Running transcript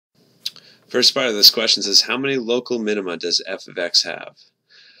First part of this question says, how many local minima does f of x have?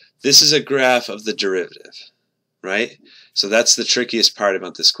 This is a graph of the derivative, right? So that's the trickiest part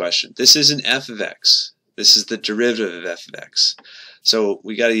about this question. This isn't f of x. This is the derivative of f of x. So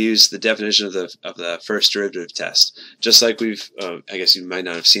we got to use the definition of the first derivative test. Just like we've, I guess you might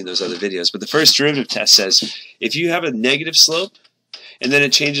not have seen those other videos, but the first derivative test says if you have a negative slope and then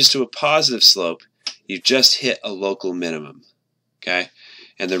it changes to a positive slope, you've just hit a local minimum. Okay?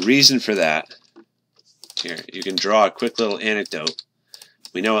 And the reason for that, here, you can draw a quick little anecdote.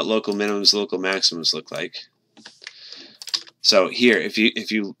 We know what local minimums, local maximums look like. So here, if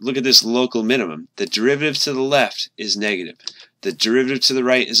you look at this local minimum, the derivative to the left is negative. The derivative to the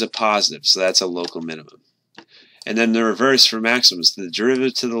right is a positive, so that's a local minimum. And then the reverse for maximums, the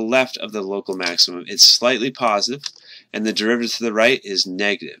derivative to the left of the local maximum is slightly positive, and the derivative to the right is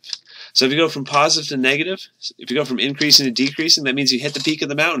negative. So if you go from positive to negative, if you go from increasing to decreasing, that means you hit the peak of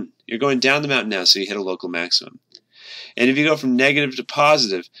the mountain. You're going down the mountain now, so you hit a local maximum. And if you go from negative to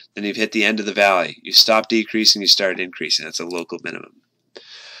positive, then you've hit the end of the valley. You stop decreasing, you start increasing. That's a local minimum.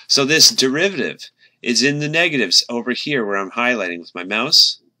 So this derivative is in the negatives over here where I'm highlighting with my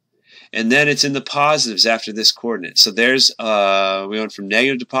mouse. And then it's in the positives after this coordinate. So there's, we went from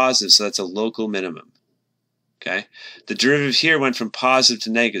negative to positive, so that's a local minimum. Okay? The derivative here went from positive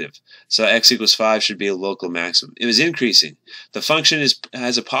to negative. So x equals 5 should be a local maximum. It was increasing. The function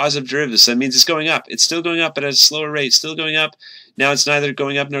has a positive derivative, so that means it's going up. It's still going up, but at a slower rate. Still going up. Now it's neither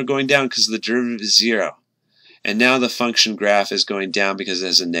going up nor going down because the derivative is 0. And now the function graph is going down because it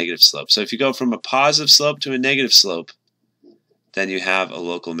has a negative slope. So if you go from a positive slope to a negative slope, then you have a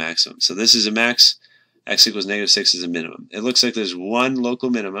local maximum. So this is a max. X equals negative 6 is a minimum. It looks like there's one local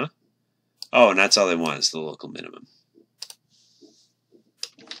minima. Oh, and that's all they want is the local minimum.